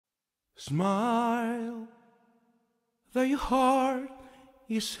Smile, though your heart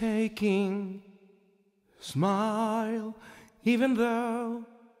is aching. Smile, even though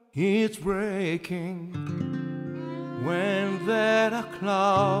it's breaking. When there are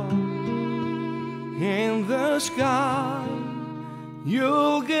clouds in the sky,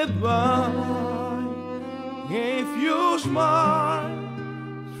 you'll get by if you smile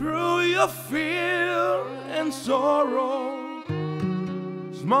through your fear and sorrow.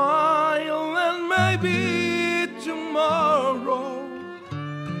 Smile and maybe tomorrow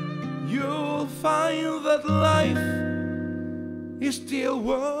you'll find that life is still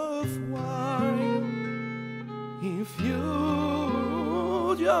worthwhile if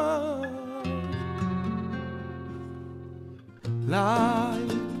you just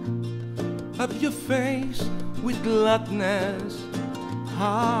light up your face with gladness,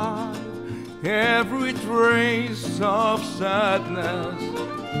 hide every trace of sadness.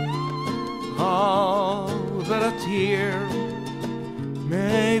 All that a tear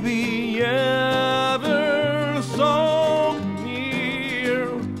may be ever so near,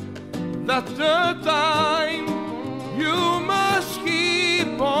 that's the time you must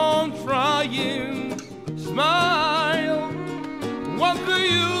keep on trying. Smile, what's the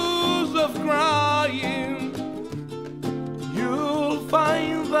use of crying? You'll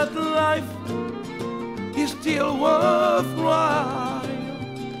find that life is still worthwhile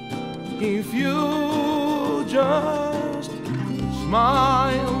if you just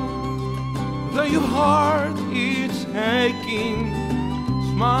smile. Though your heart is aching,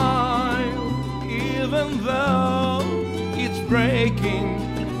 smile even though it's breaking.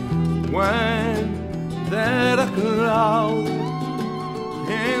 When there are clouds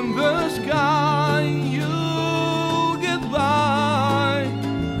in the sky, you'll get by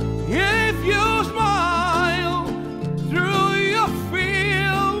if you smile through your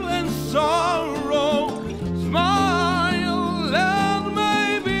fear and sorrow. Smile and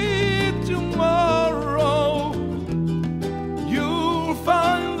maybe tomorrow you'll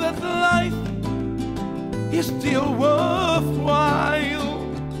find that life is still worthwhile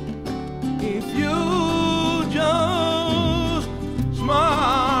if you just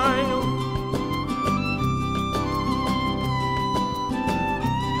smile.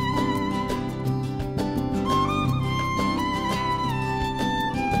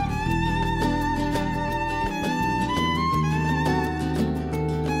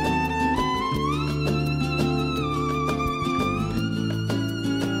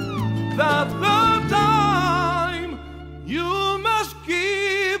 That's the time you must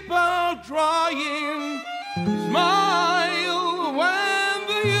keep on trying. Smile when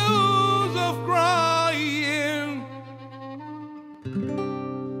the use of crying.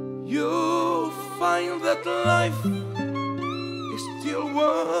 You'll find that life is still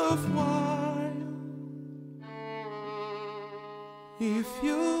worthwhile if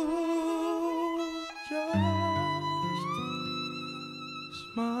you just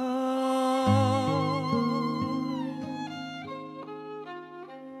smile.